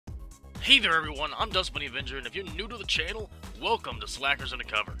Hey there everyone, I'm Tubebuddy Avenger, and if you're new to the channel, welcome to Slackers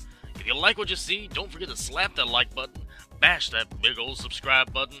Undercover. If you like what you see, don't forget to slap that like button, bash that big old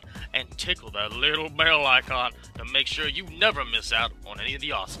subscribe button, and tickle that little bell icon to make sure you never miss out on any of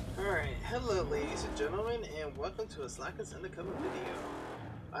the awesome. Alright, hello ladies and gentlemen, and welcome to a Slackers Undercover video.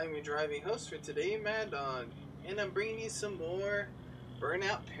 I'm your driving host for today, Madog, and I'm bringing you some more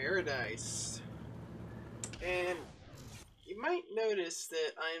Burnout Paradise. And you might notice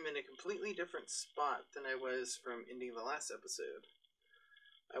that I am in a completely different spot than I was from ending the last episode.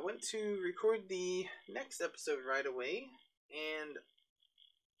 I went to record the next episode right away, and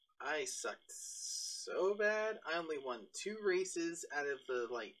I sucked so bad. I only won 2 races out of the,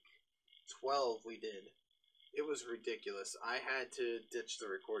 12 we did. It was ridiculous. I had to ditch the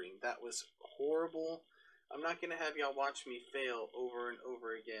recording. That was horrible. I'm not going to have y'all watch me fail over and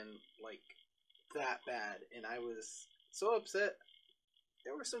over again, that bad. And I was so upset.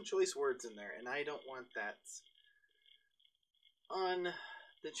 There were some choice words in there, and I don't want that on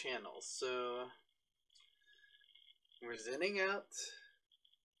the channel. So, we're zenning out,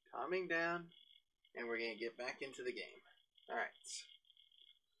 calming down, and we're going to get back into the game. Alright.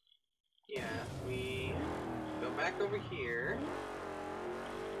 Yeah, we go back over here.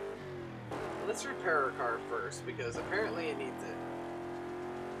 Let's repair our car first, because apparently it needs it.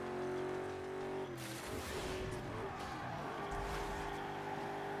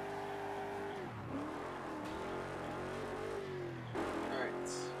 Alright.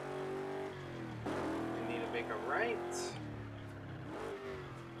 We need to make a right.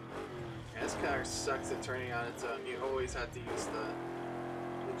 Yeah, this car sucks at turning on its own. You always have to use the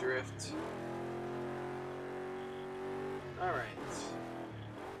drift. Alright.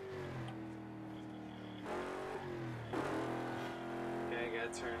 Okay, I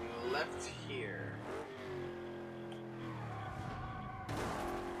gotta turn left here.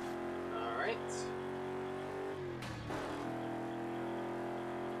 Alright.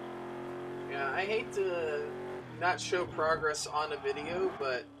 Yeah, I hate to not show progress on a video,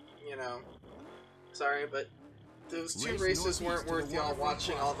 but, you know, sorry, but those 2 races weren't worth y'all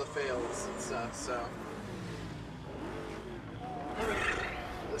watching all the fails and stuff, so.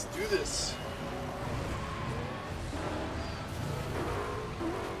 Let's do this.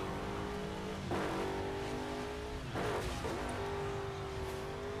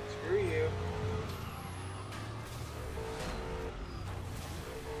 Screw you.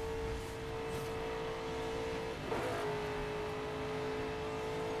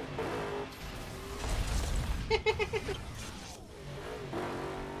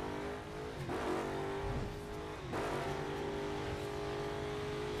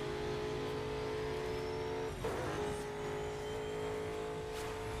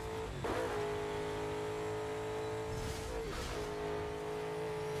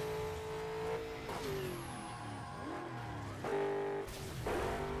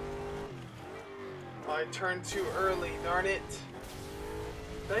 I turned too early, darn it.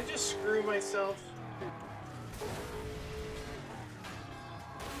 Did I just screw myself?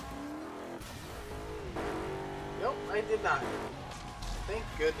 Nope, I did not. Thank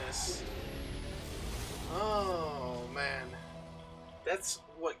goodness. Oh, man. That's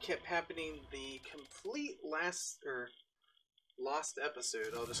what kept happening the complete lost episode.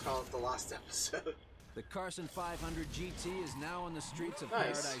 I'll just call it the lost episode. The Carson 500 GT is now on the streets of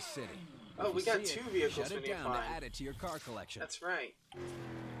Nice. Paradise City. Oh, we got 2 vehicles Shut we it need to down find. to add it to your car collection. That's right.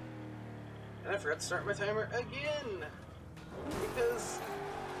 And I forgot to start my timer again! Because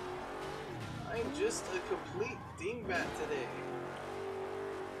I'm just a complete dingbat today.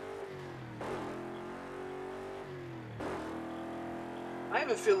 I have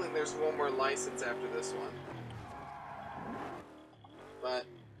a feeling there's one more license after this one. But,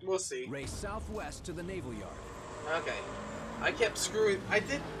 we'll see. Race southwest to the Naval Yard. Okay. I kept screwing. I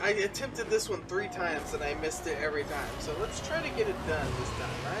attempted this one 3 times and I missed it every time. So let's try to get it done this time,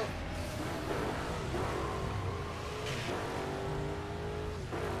 right?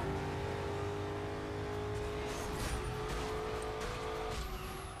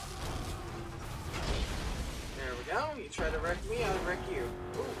 There we go. You try to wreck me, I'll wreck you.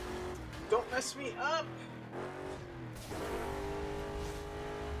 Ooh. Don't mess me up!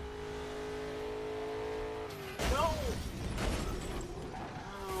 No!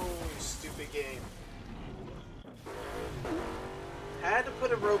 Game. Had to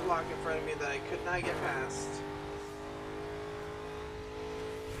put a roadblock in front of me that I could not get past.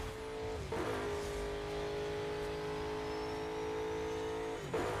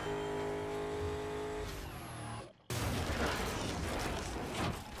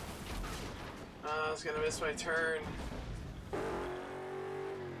 I was gonna miss my turn.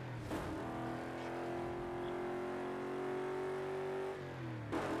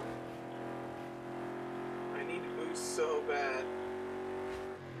 so bad.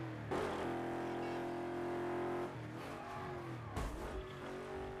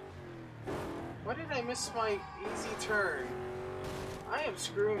 Why did I miss my easy turn? I am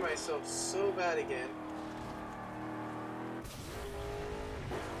screwing myself so bad again.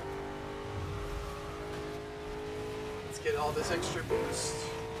 Let's get all this extra boost.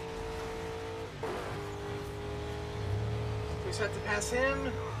 We just have to pass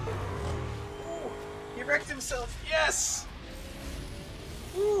him. Ooh, he wrecked himself. Yes!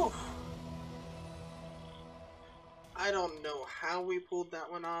 Ooh. I don't know how we pulled that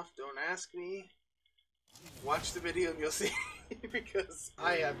one off. Don't ask me. Watch the video and you'll see. Because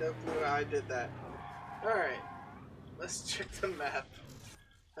I have no clue how I did that. Alright. Let's check the map.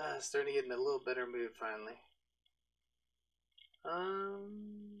 Starting to get in a little better mood finally.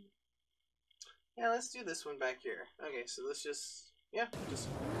 Yeah, let's do this one back here. Okay, so let's just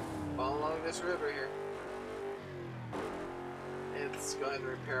follow along this river here. And let's go ahead and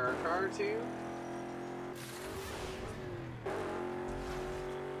repair our car too.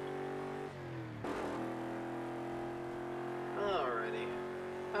 Alrighty.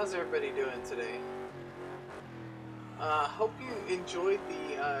 How's everybody doing today? Hope you enjoyed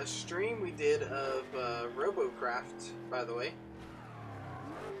the stream we did of RoboCraft, by the way.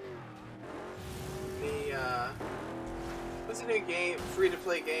 It's a new game,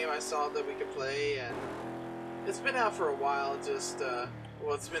 free-to-play game I saw that we could play, and it's been out for a while, just,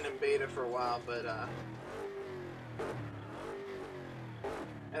 well, it's been in beta for a while, but,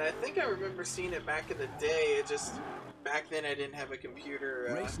 and I think I remember seeing it back in the day. It just, back then I didn't have a computer,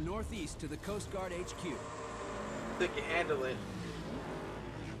 Race northeast to the Coast Guard HQ. that could handle it,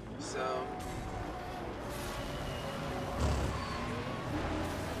 so...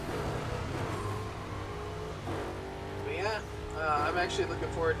 I'm actually looking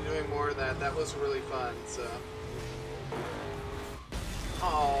forward to doing more of that. That was really fun, so...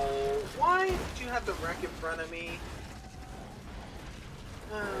 Oh, why did you have the wreck in front of me?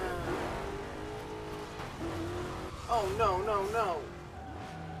 Oh, no, no, no.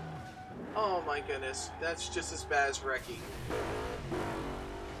 Oh my goodness. That's just as bad as wrecking.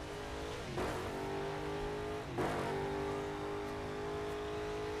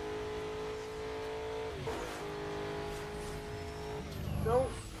 No.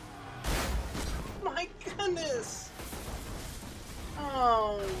 My goodness.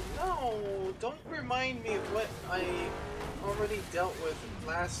 Oh, no. Don't remind me of what I already dealt with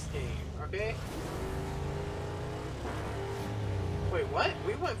last game, okay? Wait, what?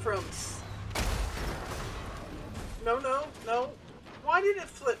 We went from... No, no, no. Why did it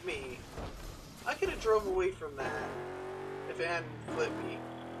flip me? I could have drove away from that if it hadn't flipped me.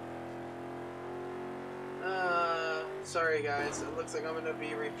 Sorry guys, it looks like I'm gonna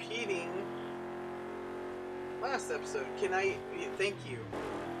be repeating last episode. Can I, thank you.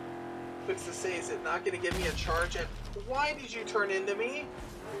 Fix to say, is it not gonna give me a charge at, why did you turn into me?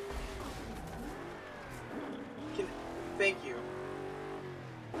 Thank you.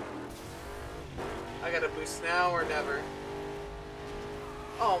 I gotta boost now or never.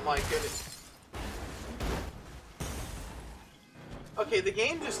 Oh my goodness. Okay, the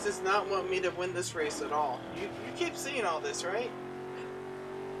game just does not want me to win this race at all. You keep seeing all this, right?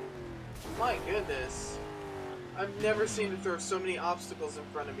 My goodness. I've never seen it throw so many obstacles in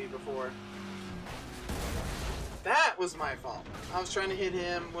front of me before. That was my fault. I was trying to hit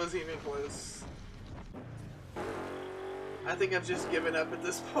him, wasn't even close. I think I've just given up at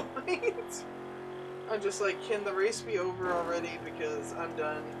this point. I'm just like, can the race be over already? Because I'm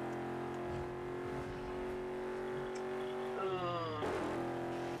done.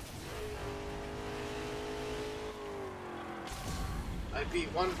 I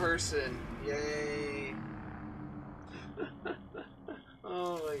beat one person. Yay.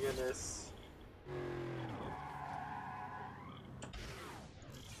 Oh my goodness.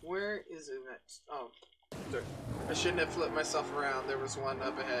 Where is it next? Oh. There. I shouldn't have flipped myself around. There was one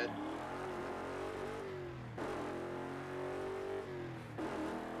up ahead.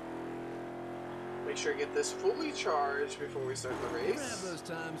 Make sure I get this fully charged before we start the race. You have those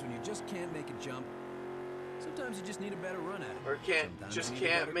times when you just can't make a jump. Sometimes you just need a better run at it. Or can't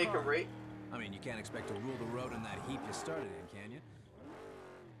make a race. I mean, you can't expect to rule the road in that heap you started in, can you?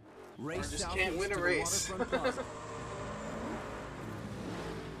 Race just can't win a race.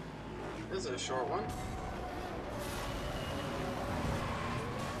 This is a short one.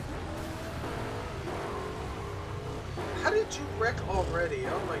 How did you wreck already?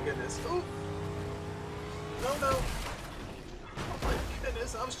 Oh my goodness. Ooh. No, no. Oh my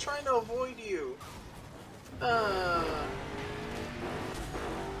goodness. I was trying to avoid you.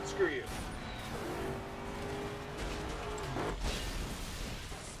 Screw you.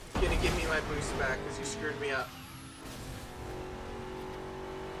 gonna give me my boost back because you screwed me up.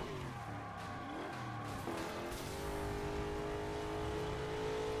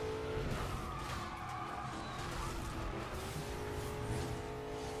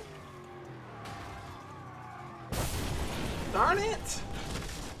 Darn it!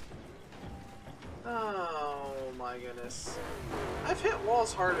 Oh my goodness. I've hit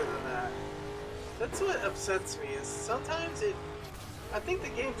walls harder than that. That's what upsets me, is sometimes I think the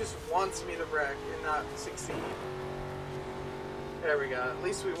game just wants me to wreck and not succeed. There we go, at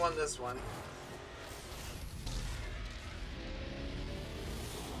least we won this one.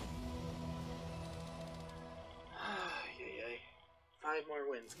 Yay. 5 more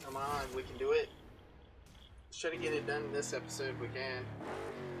wins, come on, we can do it. Let's try to get it done this episode if we can.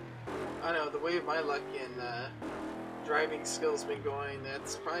 I know, the way my luck in driving skills been going,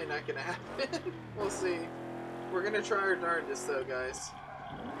 that's probably not gonna happen. We'll see. We're gonna try our darndest though, guys.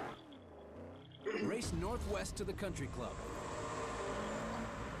 Race northwest to the country club.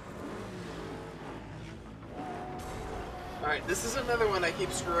 Alright, this is another one I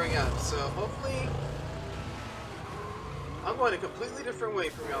keep screwing up, so hopefully I'm going a completely different way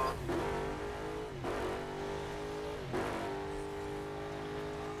from y'all.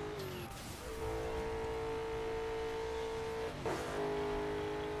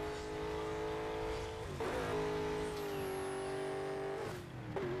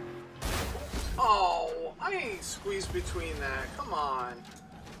 Oh, I squeezed between that. Come on.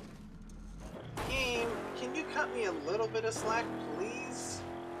 Game, can you cut me a little bit of slack, please?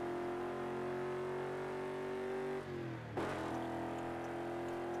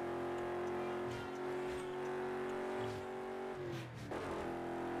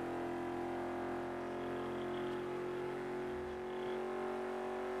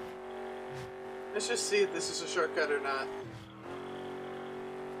 Let's just see if this is a shortcut or not.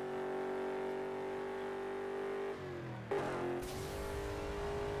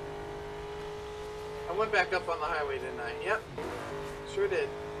 I went back up on the highway, didn't I? Yep, sure did.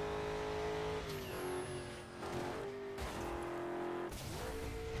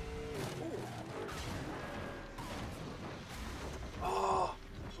 Ooh. Oh,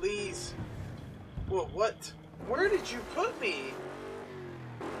 please. Whoa, what? Where did you put me?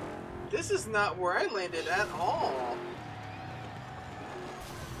 This is not where I landed at all.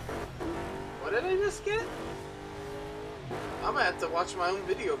 What did I just get? I'm gonna have to watch my own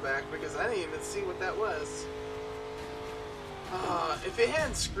video back because I didn't even see what that was. If it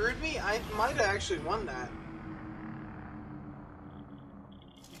hadn't screwed me, I might have actually won that.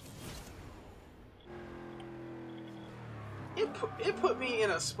 It put me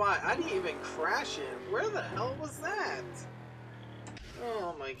in a spot I didn't even crash in. Where the hell was that?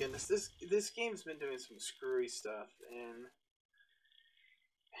 Oh my goodness, this game's been doing some screwy stuff, and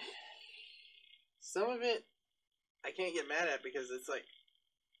some of it I can't get mad at because it's like,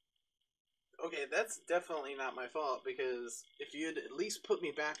 okay, that's definitely not my fault, because if you had at least put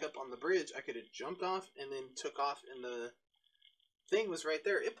me back up on the bridge, I could have jumped off and then took off, and the thing was right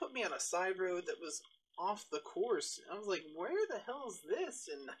there. It put me on a side road that was off the course. I was like, where the hell is this?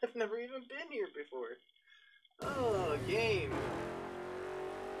 And I've never even been here before. Oh, game.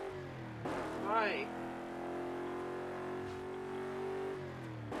 Why?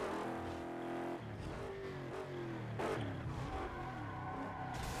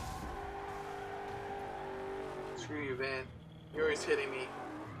 Screw you, Van. You're always hitting me.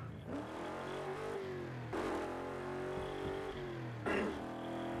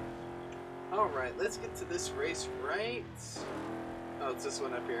 Alright, let's get to this race right. Oh, it's this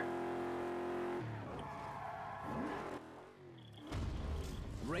one up here.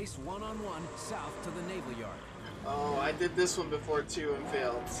 Race one-on-one south to the Naval Yard. Oh, I did this one before too and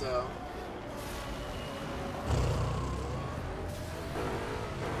failed, so.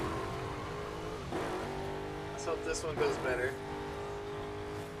 Let's hope this one goes better.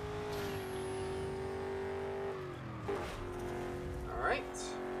 Alright.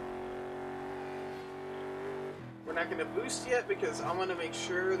 We're not going to boost yet because I want to make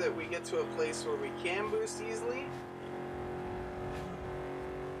sure that we get to a place where we can boost easily.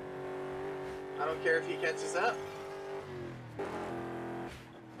 I don't care if he catches up.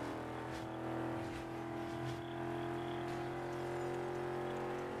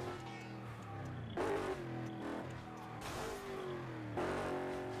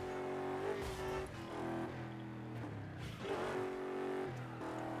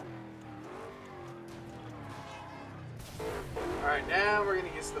 Alright, now we're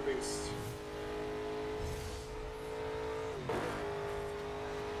gonna use the boost.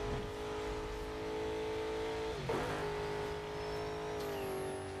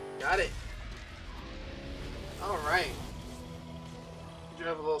 Got it. Alright.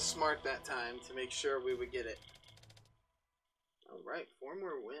 Drove a little smart that time to make sure we would get it. Alright, 4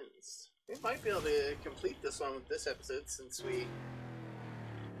 more wins. We might be able to complete this one with this episode since we...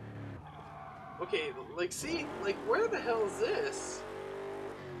 Okay, like, see? Like, where the hell is this?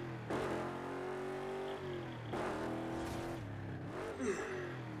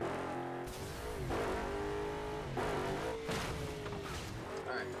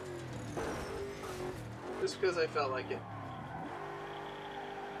 Alright. Just because I felt like it.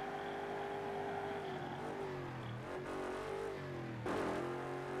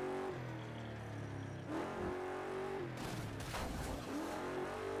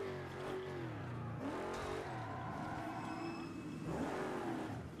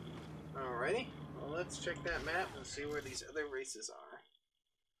 Alrighty, well, let's check that map and see where these other races are.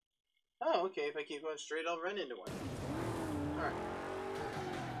 Oh, okay, if I keep going straight, I'll run into one. Alright.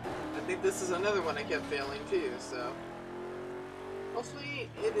 I think this is another one I kept failing too, so... Hopefully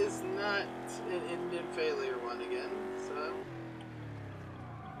it is not an Indian failure one again, so...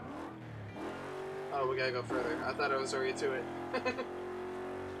 Oh, we gotta go further. I thought I was already to it.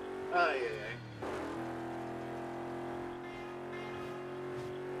 Oh, yeah.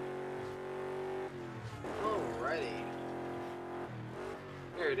 Alrighty.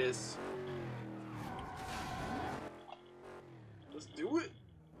 There it is. Let's do it.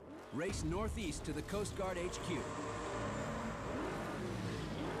 Race northeast to the Coast Guard HQ.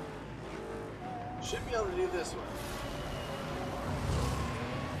 Should be able to do this one.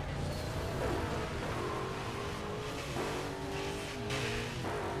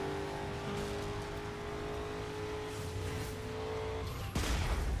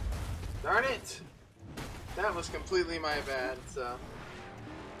 Darn it! That was completely my bad, so...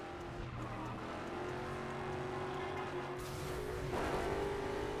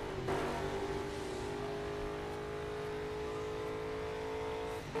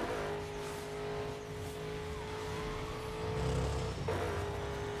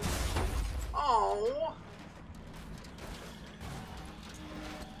 Oh!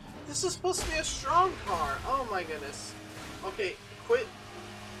 This is supposed to be a strong car! Oh my goodness. Okay, quit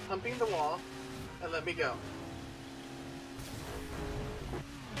humping the wall and let me go.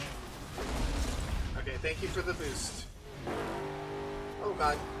 Okay, thank you for the boost. Oh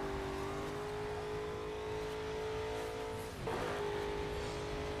god.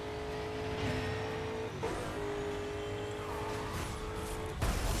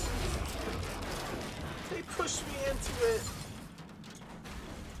 They pushed me into it.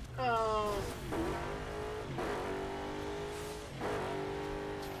 Oh.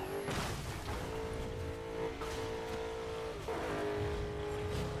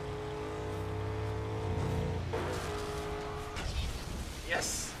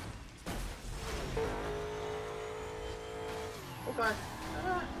 Yes. Okay.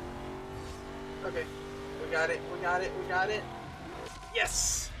 Okay. We got it. We got it. We got it.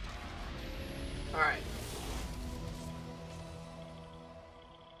 Yes. All right.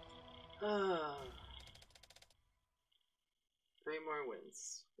 Three more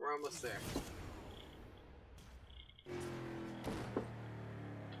wins. We're almost there.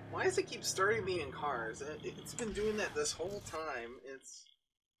 Why does it keep starting me in cars? It's been doing that this whole time. It's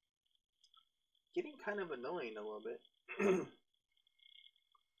getting kind of annoying a little bit.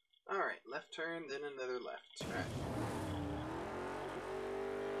 Alright, left turn, then another left. Alright.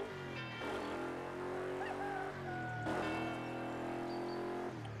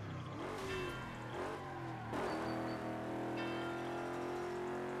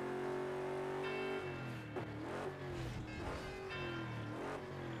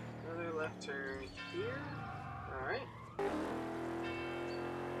 Another left turn here. Alright. And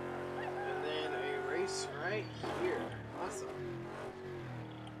then a race right here. Awesome.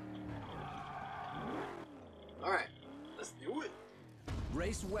 Alright, let's do it.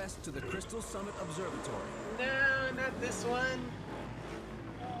 Race west to the Crystal Summit Observatory. No, not this one.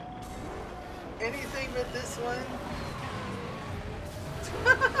 Anything but this one.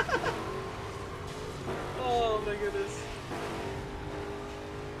 Oh my goodness.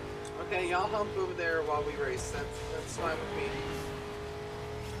 Okay, y'all hump over there while we race. That's fine with me.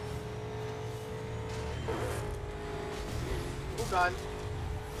 Oh god.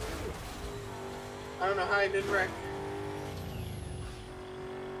 I don't know how I didn't wreck.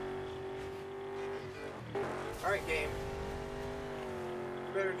 Alright, game.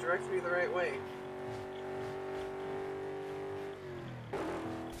 You better direct me the right way.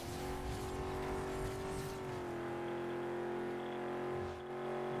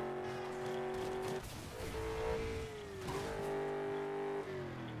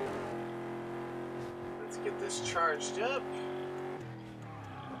 is charged up.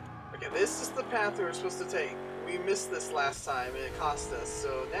 Okay, this is the path we were supposed to take. We missed this last time and it cost us.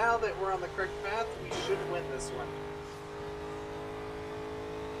 So now that we're on the correct path, we should win this one.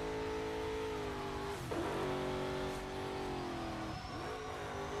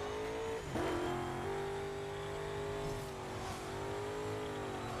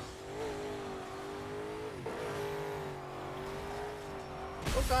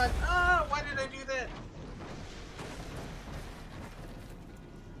 Oh god! Ah! Why did I do that?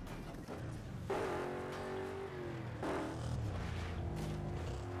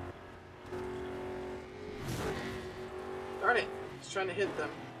 Darn it! I was trying to hit them.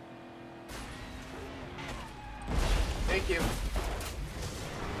 Thank you.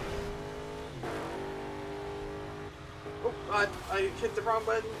 Oh god! I hit the wrong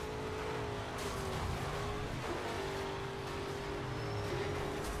button.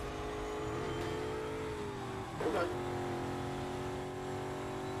 Oh god.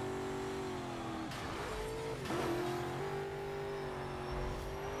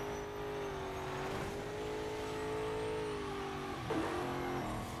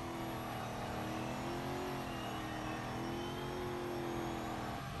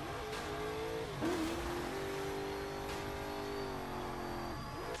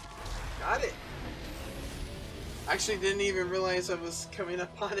 Got it. Actually didn't even realize I was coming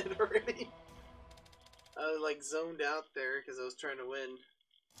up on it already. I was like zoned out there because I was trying to win.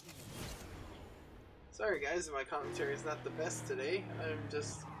 Sorry guys, my commentary is not the best today.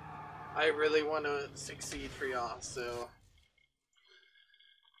 I really want to succeed for y'all, so.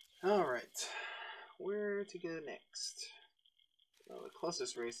 Alright. Where to go next? Well, the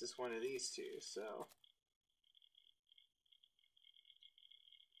closest race is one of these two, so.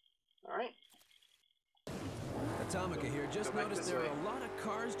 Alright. Atomica here. Just noticed there are a lot of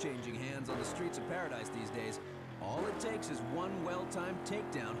cars changing hands on the streets of Paradise these days. All it takes is one well-timed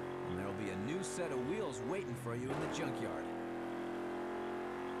takedown, and there'll be a new set of wheels waiting for you in the junkyard.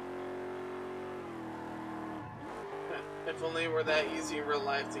 If only it were that easy in real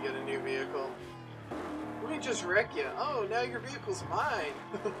life to get a new vehicle. We just wreck you. Oh, now your vehicle's mine.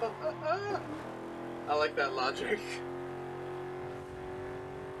 I like that logic.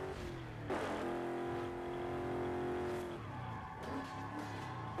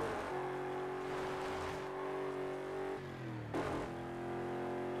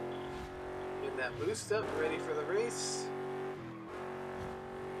 Get that boost up, ready for the race.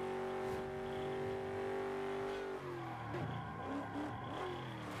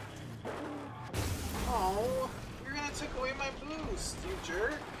 Oh, you're gonna take away my boost, you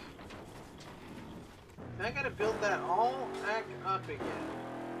jerk. Now I gotta build that all back up again.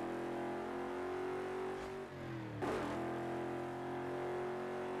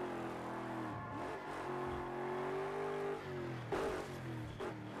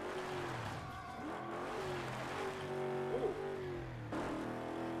 Ooh.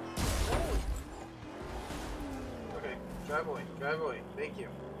 Oh. Okay, drive away, thank you.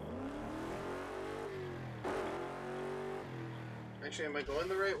 Actually, am I going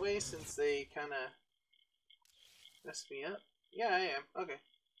the right way since they kind of messed me up? Yeah, I am. Okay.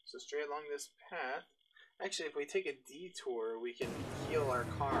 So straight along this path. Actually, if we take a detour, we can heal our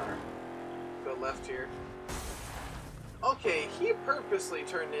car. Go left here. Okay, he purposely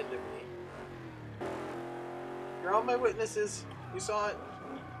turned into me. You're all my witnesses. You saw it.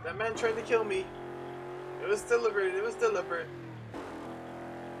 That man tried to kill me. It was deliberate. It was deliberate.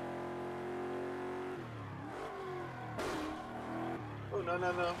 Oh, no,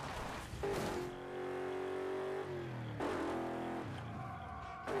 no, no.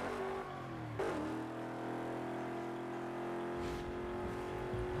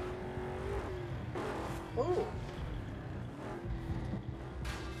 Oh.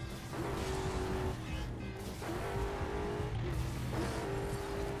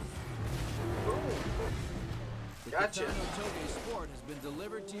 Gotcha. The Toge Sport has been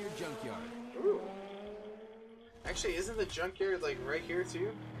delivered to your junkyard. Ooh. Actually, isn't the junkyard like right here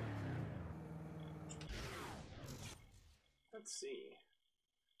too? Let's see.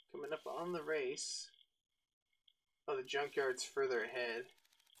 Coming up on the race. Oh, the junkyard's further ahead.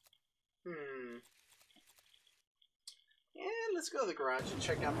 Yeah, let's go to the garage and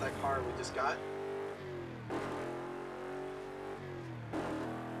check out that car we just got.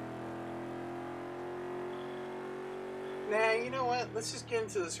 Nah, you know what? Let's just get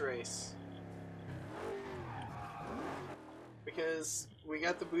into this race. Because we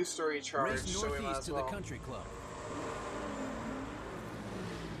got the boost story charged, Race so we might northeast as to well. the country club.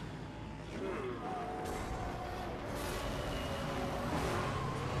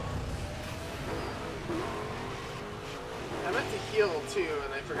 wheel too,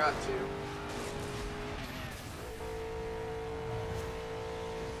 and I forgot to.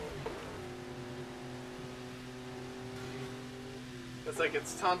 It's like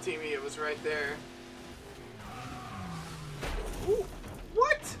it's taunting me, it was right there. Ooh,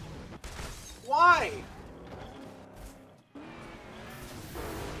 what? Why?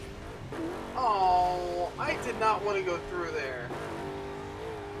 Oh, I did not want to go through there.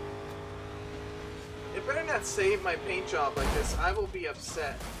 It better not save my paint job like this. I will be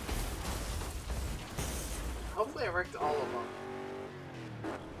upset. Hopefully I wrecked all of them.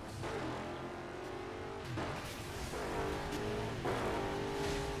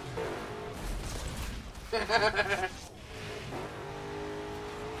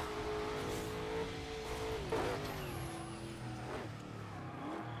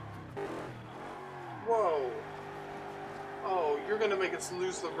 Whoa. Oh, you're gonna make us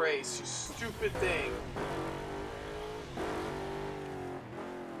lose the race, you stupid thing.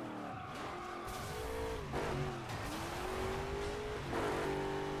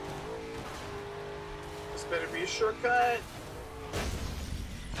 This better be a shortcut.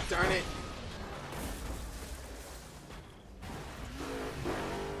 Darn it.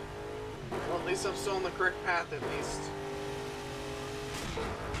 Well, at least I'm still on the correct path, at least.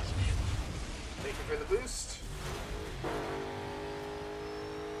 Thank you for the boost.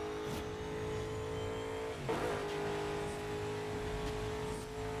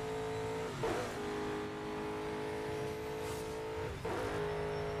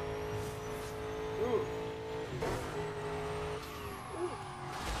 Ooh.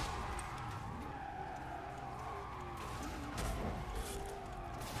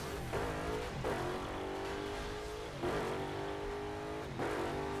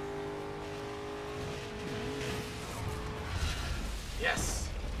 Yes.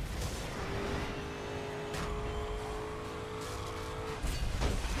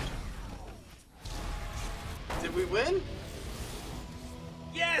 Did we win?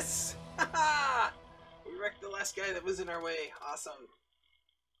 Yes! Haha! We wrecked the last guy that was in our way. Awesome.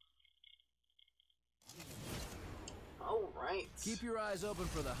 Alright. Keep your eyes open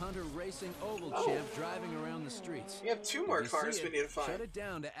for the Hunter Racing Oval Oh. Champ driving around the streets. We have two more If you cars see we it, need to find. Shut it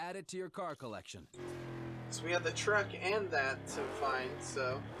down to add it to your car collection. So we have the truck and that to find,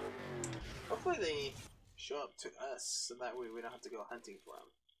 so hopefully they show up to us so that way we don't have to go hunting for them.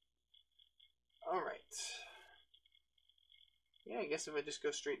 Alright. Yeah, I guess if I just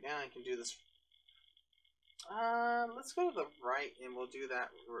go straight down I can do this. Let's go to the right and we'll do that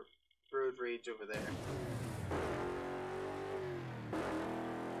road rage over there.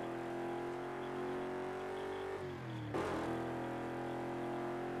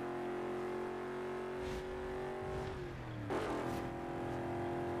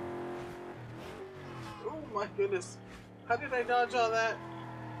 Oh my goodness. How did I dodge all that?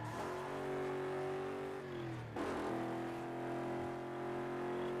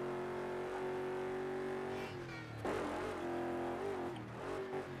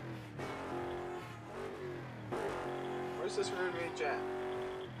 Where's this road rage at?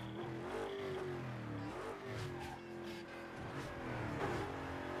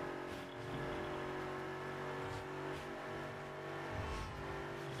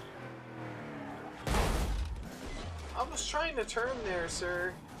 I was trying to turn there,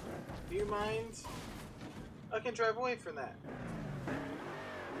 sir. Do you mind? I can drive away from that.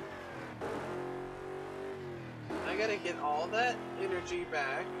 I gotta get all that energy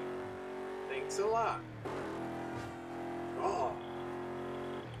back. Thanks a lot. Oh.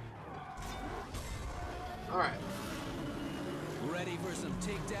 Alright. Ready for some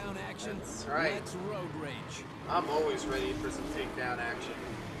takedown action? That's right. Let's road rage. I'm always ready for some takedown action.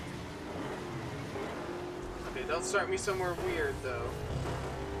 Okay, don't start me somewhere weird, though.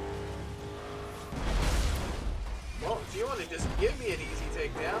 Well, if you want to just give me an easy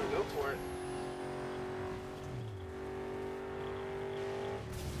takedown, go for it.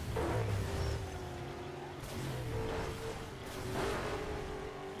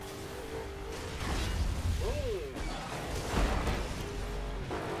 Boom.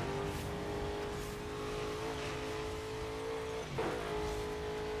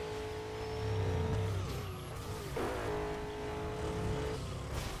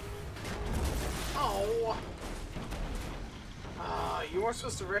 Oh! You weren't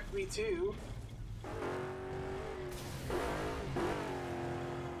supposed to wreck me too.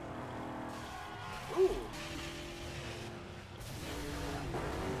 Ooh!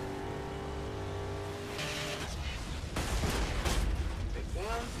 Take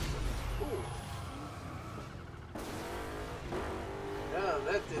down. Ooh! Yeah,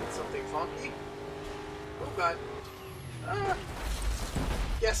 that did something funky. Oh god. Ah!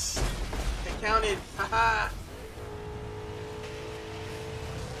 Yes! I counted! Haha!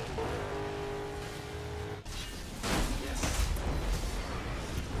 Yes.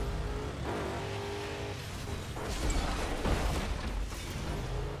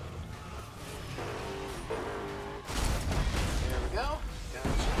 There we go.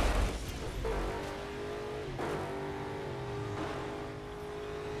 Gotcha.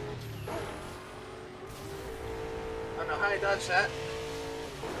 I don't know how I dodged that.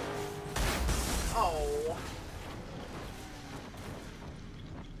 Oh.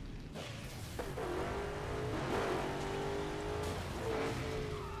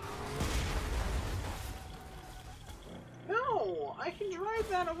 No, I can drive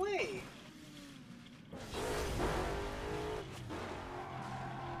that away.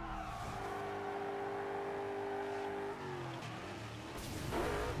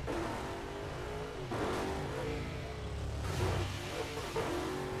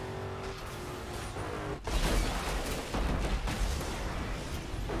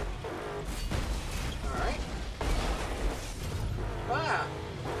 Alright. Ah,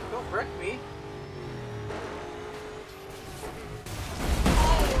 don't wreck me.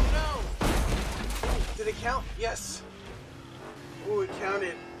 Oh no! Did it count? Yes. Ooh, it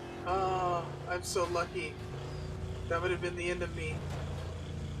counted. Oh, I'm so lucky. That would have been the end of me.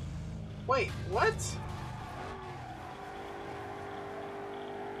 Wait, what?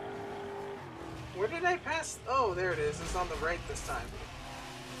 Where did I pass? Oh, there it is. It's on the right this time.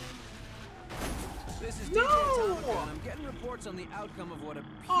 This is No! DJ Atomica, and I'm getting reports on the outcome of what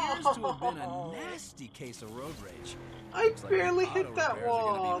appears to have been a nasty case of road rage. I Looks like barely auto hit that repairs are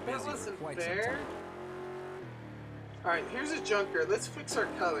gonna be wall. busy That for wasn't quite some fair. time. Alright, here's a junker. Let's fix our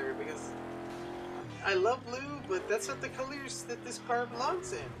color because I love blue, but that's not the colors that this car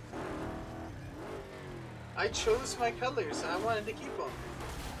belongs in. I chose my colors and I wanted to keep them.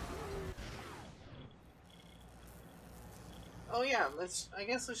 Oh yeah, I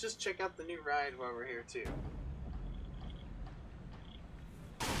guess let's just check out the new ride while we're here too.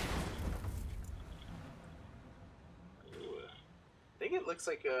 Ooh, I think it looks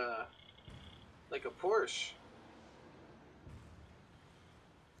like a Porsche.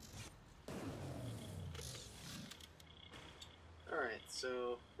 Alright,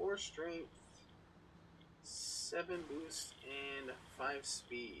 so 4 strength, 7 boost, and 5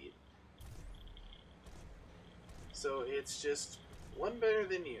 speed. So it's just 1 better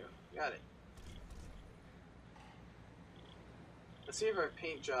than you. Got it. Let's see if our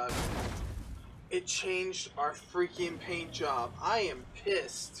paint job... It changed our freaking paint job. I am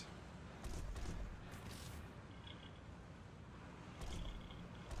pissed.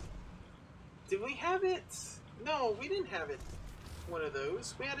 Did we have it? No, we didn't have it. One of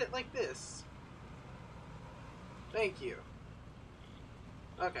those. We had it like this. Thank you.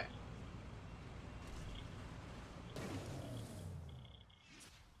 Okay.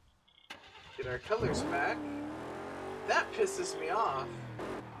 Get our colors back. That pisses me off.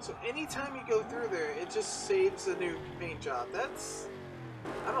 So anytime you go through there, it just saves a new paint job.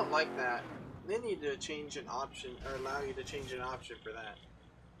 I don't like that. They need to change an option, or allow you to change an option for that.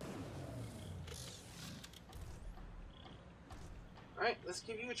 Alright, let's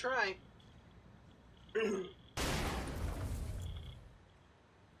give you a try.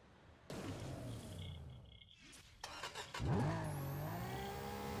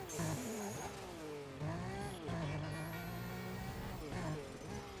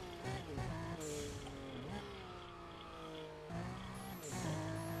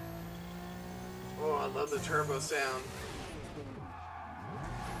 Oh, I love the turbo sound.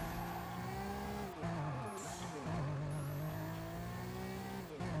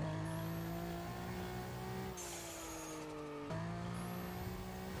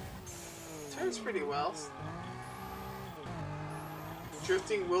 Turns pretty well.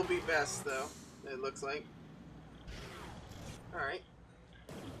 Drifting will be best, though, it looks like. Alright.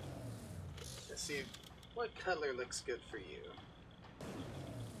 Let's see what color looks good for you.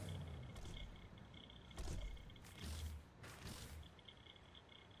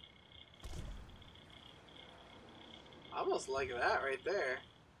 I almost like that right there.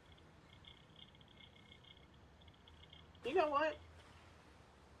 You know what?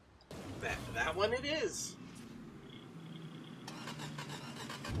 That one it is.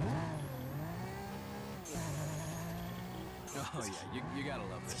 Oh yeah, you gotta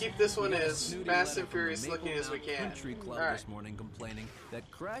love this. Let's keep this one We got a as snooty fast letter and from the furious looking as we Maple can. Country Club All right. this morning complaining that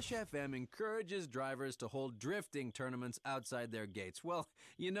Crash FM encourages drivers to hold drifting tournaments outside their gates. Well,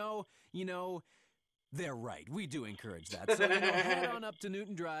 you know, they're right. We do encourage that. So head on up to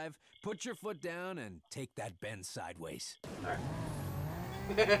Newton Drive, put your foot down, and take that bend sideways. All right.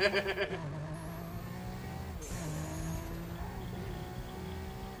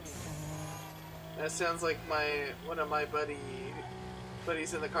 That sounds like one of my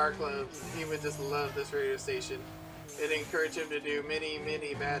buddies in the car club. He would just love this radio station. It encouraged him to do many,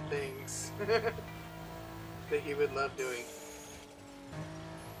 many bad things that he would love doing.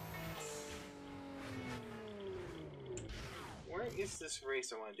 Where is this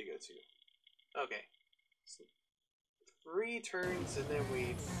race I wanted to go to? Okay. So 3 turns and then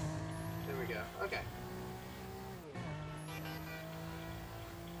there we go. Okay.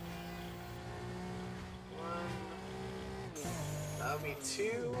 That'll be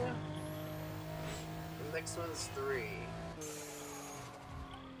 2. The next one's 3.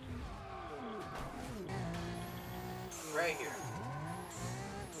 Right here.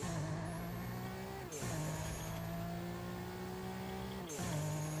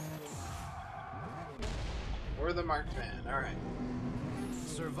 We're the marked man. Alright.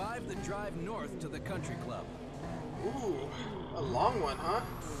 Survive the drive north to the country club. Ooh, a long one, huh?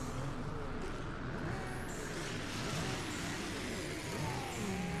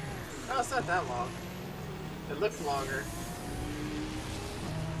 Oh, it's not that long. It looked longer.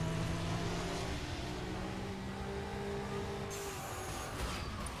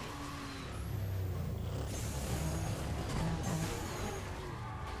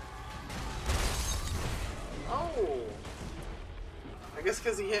 Oh! I guess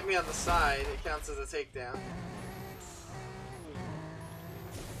because he hit me on the side, it counts as a takedown.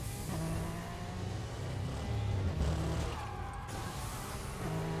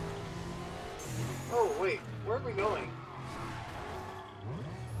 Oh, wait. Where are we going?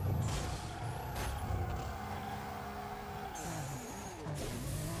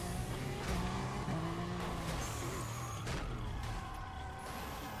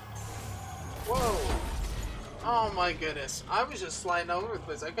 Whoa! Oh my goodness. I was just sliding all over the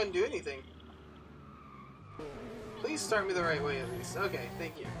place. I couldn't do anything. Please start me the right way at least. Okay,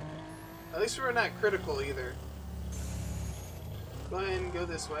 thank you. At least we're not critical either. Go ahead and go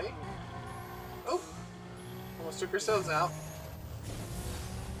this way. Oh! Almost took ourselves out.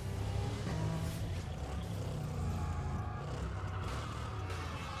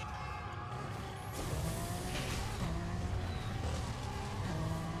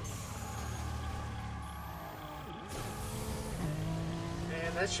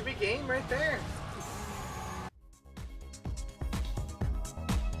 And that should be game right there.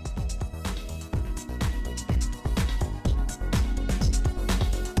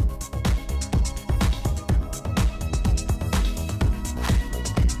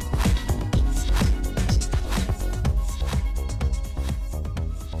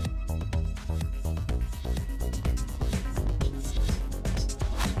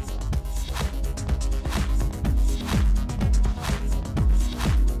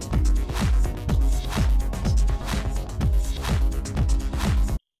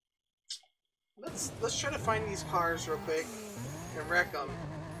 Let's try to find these cars real quick and wreck them.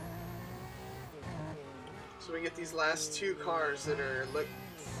 So we get these last 2 cars that are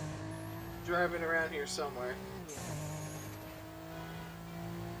driving around here somewhere.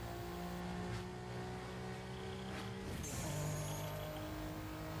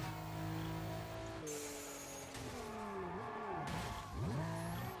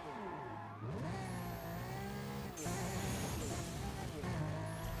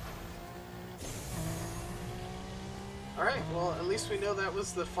 Alright, well, at least we know that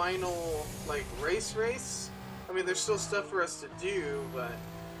was the final, like, race. I mean, there's still stuff for us to do, but...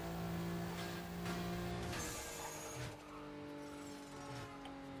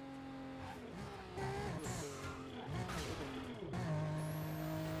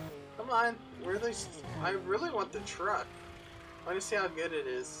 Come on, where are these... I really want the truck. I want to see how good it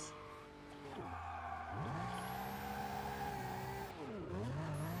is.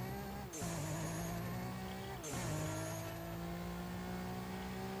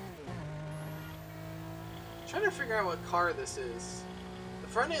 Trying to figure out what car this is. The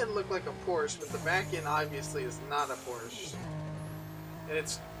front end looked like a Porsche, but the back end obviously is not a Porsche. And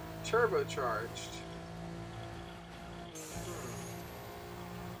it's turbocharged.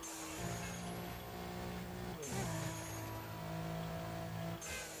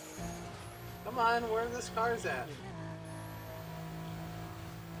 Come on, where are these cars at?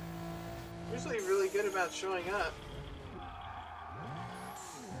 Usually really good about showing up.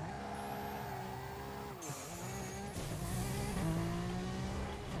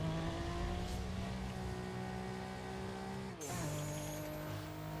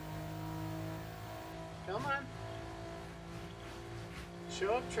 Come on.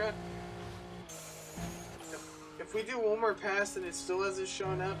 Show up, truck. If we do one more pass and it still hasn't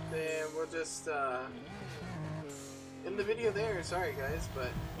shown up, then we'll just end the video there. Sorry guys, but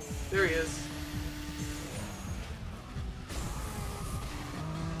there he is.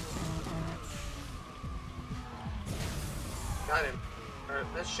 Got him. Or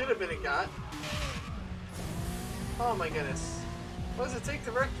that should have been a got. Oh my goodness. What does it take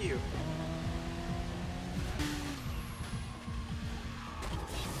to wreck you?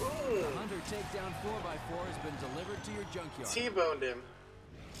 Boom. Hunter takedown 4x4 has been delivered to your junkyard. T-boned him.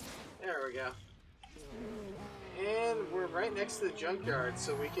 There we go. And we're right next to the junkyard,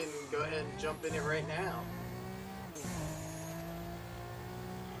 so we can go ahead and jump in it right now.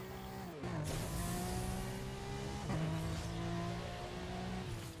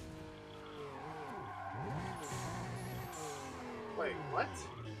 Wait, what?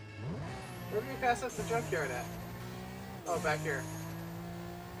 Where did we pass us the junkyard at? Oh, back here.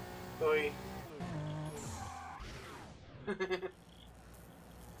 Boy.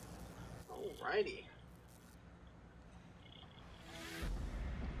 Alrighty.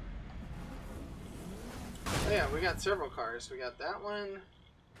 Oh yeah, we got several cars. We got that one.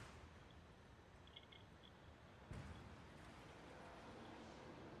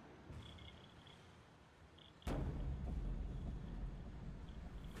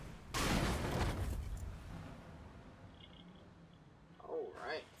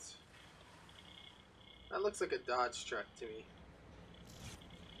 Alright. That looks like a Dodge truck to me.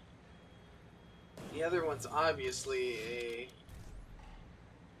 The other one's obviously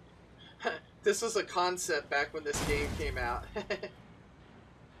a... This was a concept back when this game came out.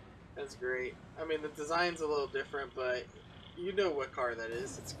 That's great. I mean, the design's a little different, but you know what car that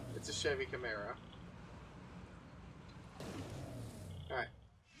is. It's a Chevy Camaro. Alright.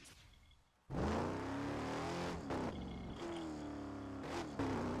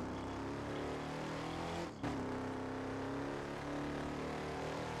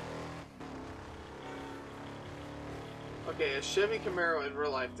 Okay, a Chevy Camaro in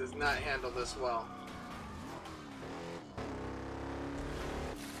real life does not handle this well.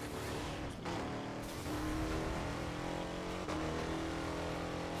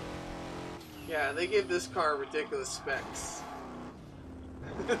 Yeah, they gave this car ridiculous specs.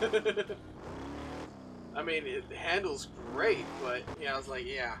 I mean, it handles great, but yeah, I was like,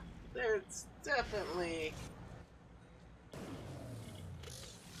 yeah, there's definitely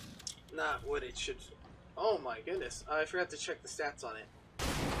not what it should. Oh my goodness, I forgot to check the stats on it.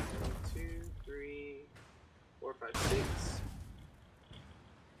 1, 2, 3, 4, 5, 6,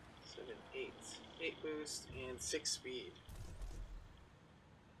 7, 8. 8 boost and 6 speed.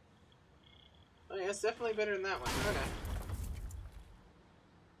 Oh yeah, it's definitely better than that one. Okay.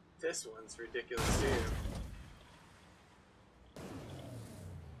 This one's ridiculous too.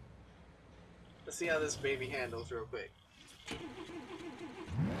 Let's see how this baby handles real quick.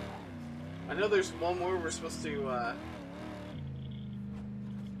 I know there's one more we're supposed to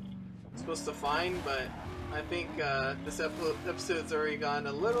find, but I think this episode's already gone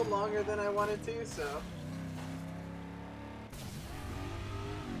a little longer than I wanted to, so.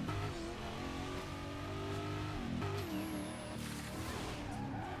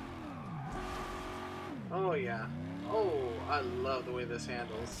 Oh yeah. Oh, I love the way this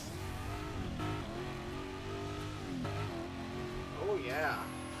handles. Oh yeah.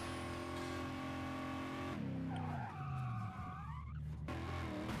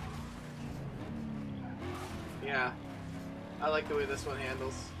 Yeah, I like the way this one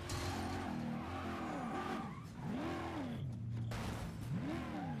handles.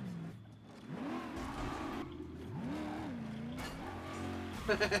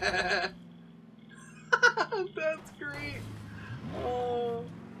 That's great. Oh.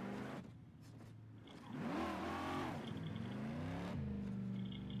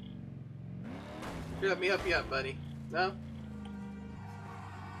 Here, let me help you up, buddy. No?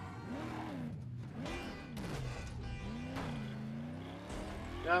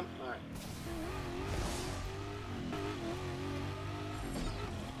 No? Alright.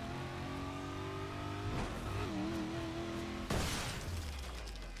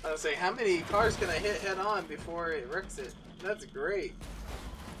 I was say, how many cars can I hit head on before it wrecks it? That's great.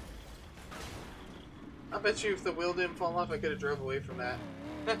 I bet you if the wheel didn't fall off, I could have drove away from that.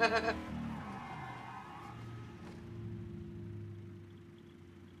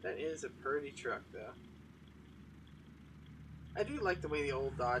 That is a pretty truck, though. I do like the way the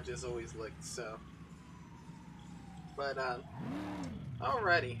old Dodges always looked, so. But,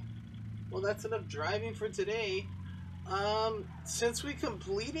 alrighty. Well, that's enough driving for today. Since we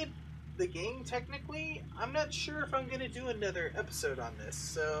completed the game, technically, I'm not sure if I'm going to do another episode on this,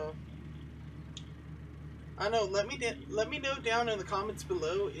 so. I don't know. Let me know down in the comments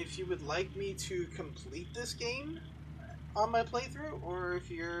below if you would like me to complete this game on my playthrough, or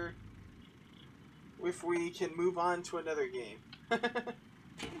if we can move on to another game.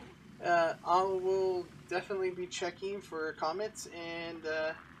 I will definitely be checking for comments, and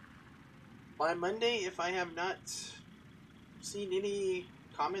by Monday, if I have not seen any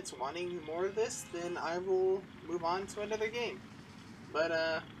comments wanting more of this, then I will move on to another game.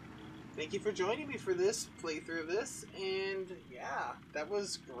 But thank you for joining me for this playthrough of this, and yeah, that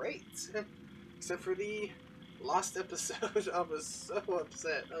was great. Except for the lost episode. I was so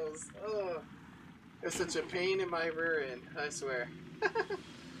upset. It was such a pain in my rear end, I swear.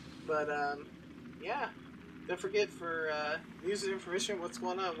 But yeah, don't forget for news and information, what's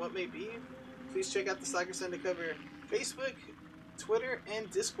going on, what may be, please check out the Slackers Undercover Facebook, Twitter, and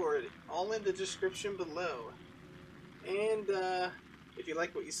Discord, all in the description below. And if you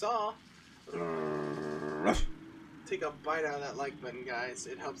like what you saw, take a bite out of that like button, guys.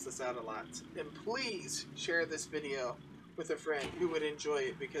 It helps us out a lot. And please share this video with a friend who would enjoy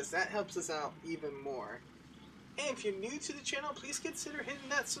it, because that helps us out even more. And if you're new to the channel, please consider hitting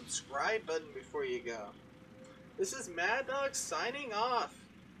that subscribe button before you go. This is Madog signing off.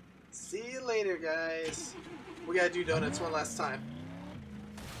 See you later, guys. We gotta do donuts one last time.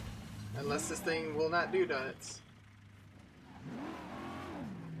 Unless this thing will not do donuts.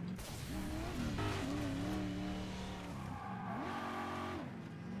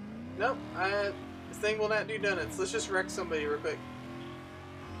 Nope, this thing will not do donuts. Let's just wreck somebody real quick.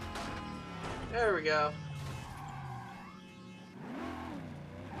 There we go.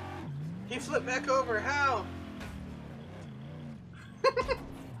 He flipped back over. How?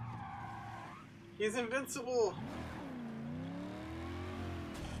 He's invincible.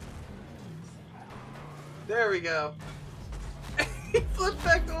 There we go. He flipped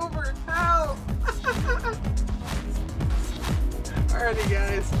back over. How? Alrighty,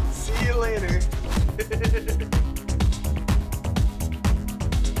 guys. See you later.